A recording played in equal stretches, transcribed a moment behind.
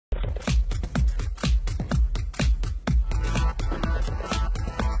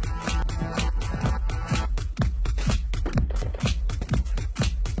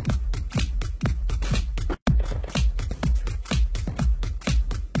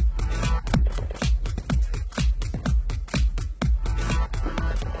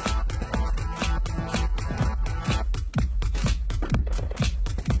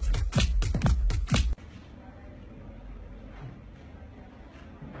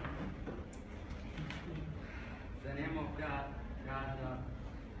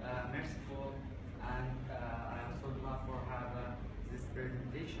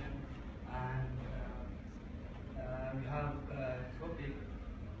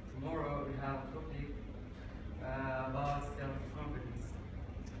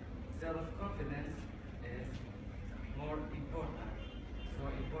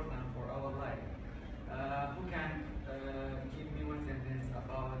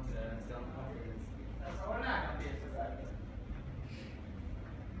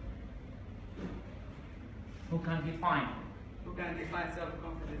Who can define? Who can define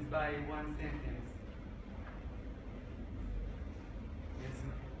self-confidence by one sentence? Yes.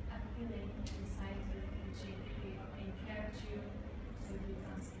 A feeling inside you which encourages you to do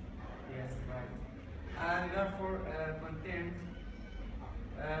something. Yes, right. And therefore, content,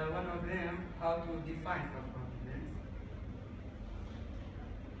 one of them, how to define self-confidence,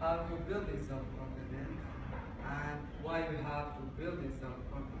 how to build this self-confidence, and why we have to build this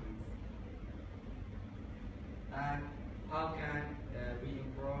self-confidence, and how can we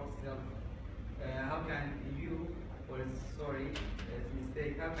improve self, how can you, or sorry, it's a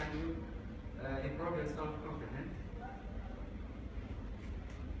mistake, how can you improve your self-confidence?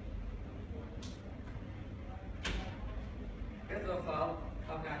 First of all,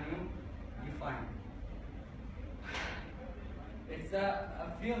 how can you define? It's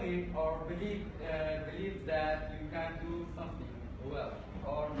a feeling or belief that you can do something well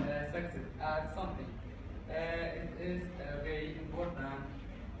or succeed at something. It is very important,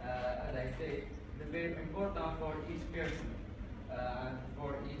 as I say, it's very important for each person and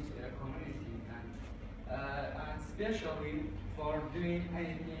for each community and especially for doing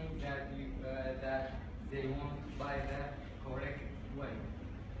anything that that they want by the correct way.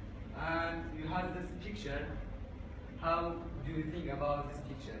 And you have this picture. How do you think about this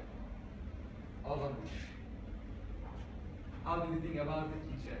picture? All of you. How do you think about this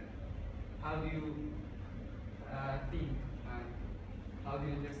picture? How do you think and how do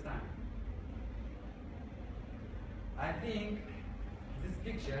you understand? I think this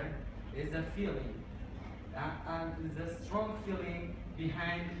picture is a feeling and is a strong feeling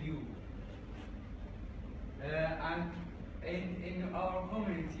behind you. And in our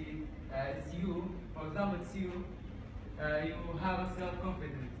community, it's you, for example, it's you, you have a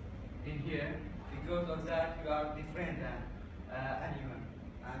self-confidence in here because of that you are different than anyone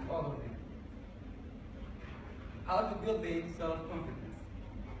and all of them. How to build the self-confidence?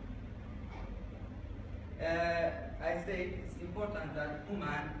 I say it's important that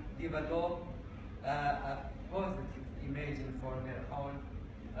women develop a positive image for their own,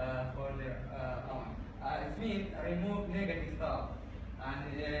 it means remove negative thought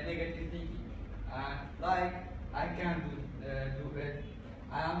and negative thinking. Like I can do it.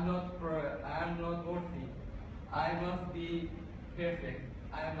 I am not worthy. I must be perfect.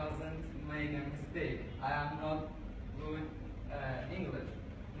 I mustn't make a mistake. I am not good English.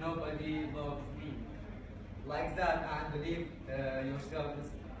 Nobody loves me. Like that, and believe yourself is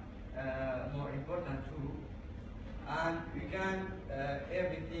more important too. And we can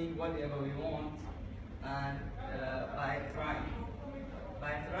everything whatever we want, and by trying.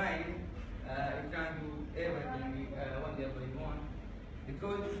 By trying, you can do everything whatever you want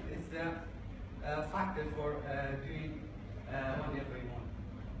because it's a factor for doing whatever you want.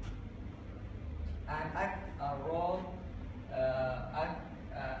 And act a role, as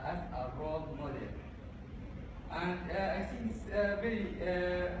a role model. And I think it's very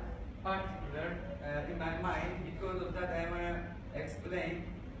particular in my mind because of that I want to explain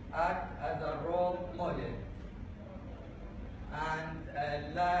act as a role model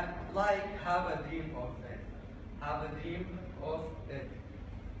and like have a dream of it, have a dream of it,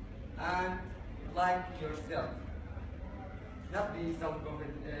 and like yourself, not be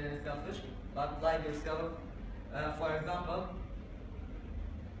selfish, but like yourself. For example,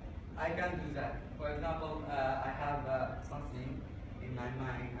 I can do that. For example, I have something in my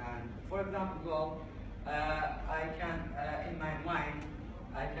mind, and for example, I can in my mind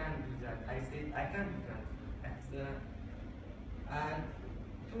I can do that. I say I can do that. It's, and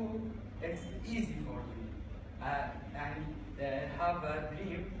two, it's easy for me. And have a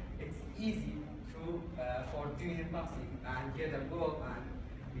dream. It's easy to for doing something and get a goal and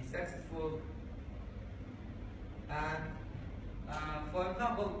be successful. And for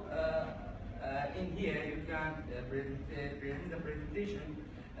example, in here you can present the presentation.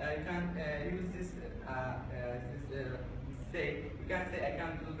 You can use this say. You can say I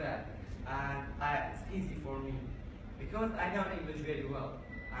can do that, and it's easy for me because I know English very well,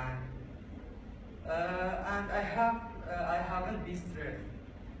 and I haven't been stressed.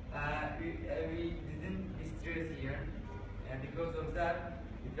 We didn't be stressed here, and because of that,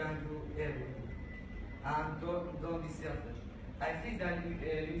 you can do everything. And don't be selfish. I think that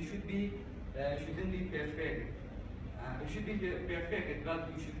you should be shouldn't be perfect. You should be perfect, but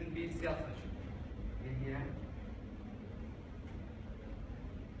you shouldn't be selfish. In here.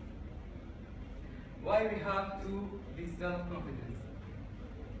 Why we have to be self-confident?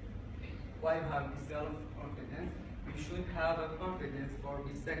 Why we have to be self-confident? We should have a confidence for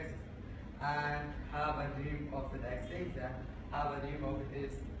be success and have a dream of it. I say that have a dream of it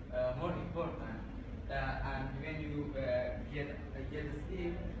is more important and when you get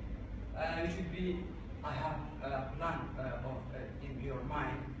asleep, you should be. I have a plan of in your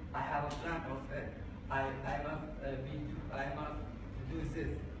mind. I have a plan of I must do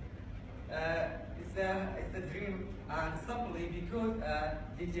this. It's a dream, and simply because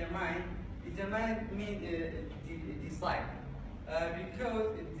determine mean decide, because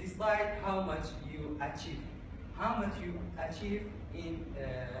it decide how much you achieve in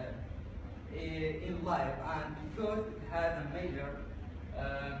life, and because it has a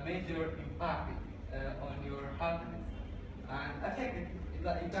major impact on your happiness, and affected you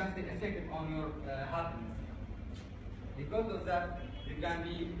can say affected on your happiness. Because of that, you can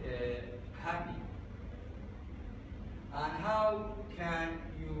be happy. And how can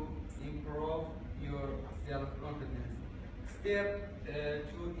you improve your self-confidence? Step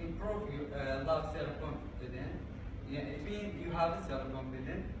to improve your love self-confidence. Yeah, it means you have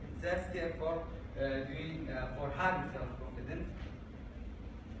self-confidence. It's a step for for having self-confidence.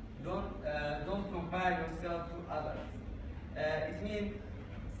 Don't compare yourself to others. It means,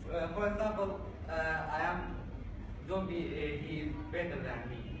 for example, I am. Don't be he is better than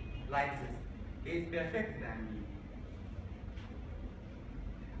me, like this. He is perfect than me.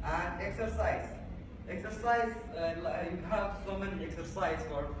 And exercise. Exercise, you have so many exercise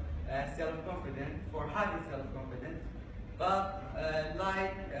for self-confidence, for having self-confidence, but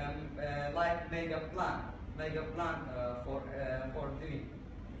like make a plan for doing.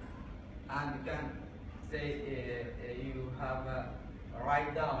 And you can say you have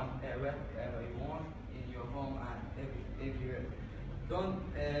write down whatever you want in your home and everywhere.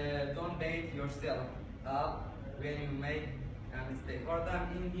 Don't beat yourself up when you make a mistake. For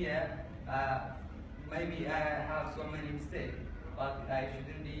example, in here, maybe I have so many mistakes, but I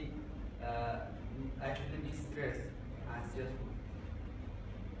shouldn't be stressed and stressful.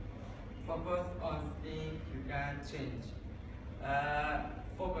 Focus on things you can change.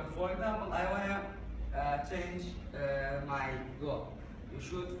 Focus. For example, I wanna change my goal. You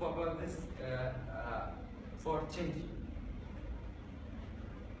should focus this for change,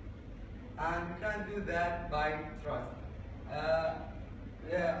 and you can do that by trust.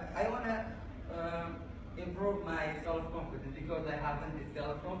 I wanna improve my self-confidence because I haven't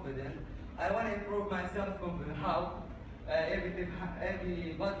self-confidence. I wanna improve my self-confidence. How?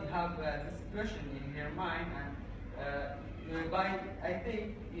 Everybody have this question in their mind, and by I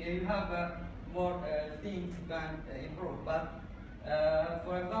think you have more things you can improve. But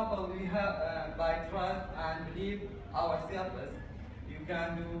for example, we have by trust and believe ourselves, you can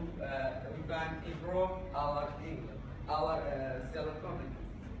improve our self-confidence.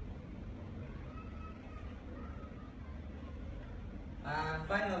 And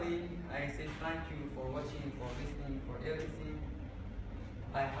finally, I say thank you for watching, for listening, for everything.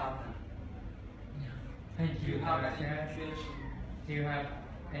 I have done. Thank Do you, you have Dr. any Shah. question? Do you have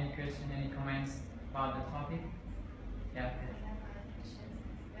any question, any comments about the topic? Yeah. I have a question.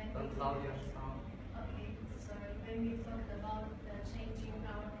 Don't loud your sound. Okay, so when we talked about changing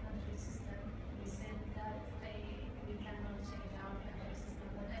our country system, we said that we cannot change our country system.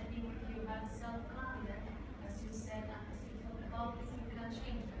 But I think if you have self-confidence, as you said, and as you talked about, you can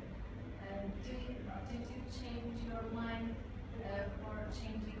change it. Did you change your mind for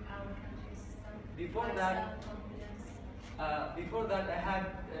changing our country system? Before Like that, self-confidence? I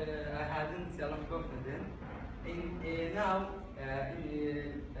hadn't self-confidence. Now,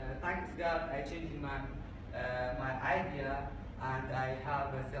 thanks God, I changed my idea, and I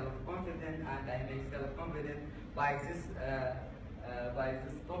have a self-confidence, and I make self-confidence by this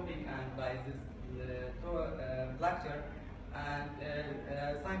topic and by this lecture. And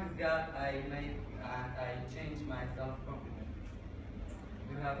thanks God, I make and I change my self-confidence.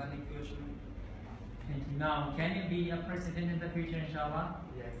 Do you have any question? Thank you. Now, can you be a president in the future, inshallah?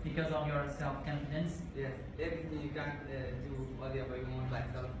 Yes. Because of your self-confidence? Yes, everything you can do whatever you want,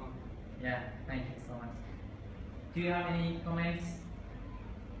 like self-confidence. Yeah, thank you so much. Do you have any comments?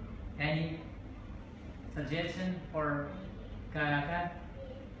 Any suggestion for Karaka?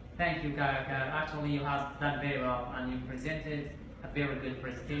 Thank you, Karaka. Actually, you have done very well, and you presented a very good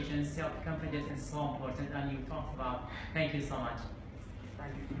presentation. Self-confidence is so important, and you talked about. Thank you so much.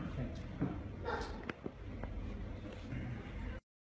 Thank you. Thank you.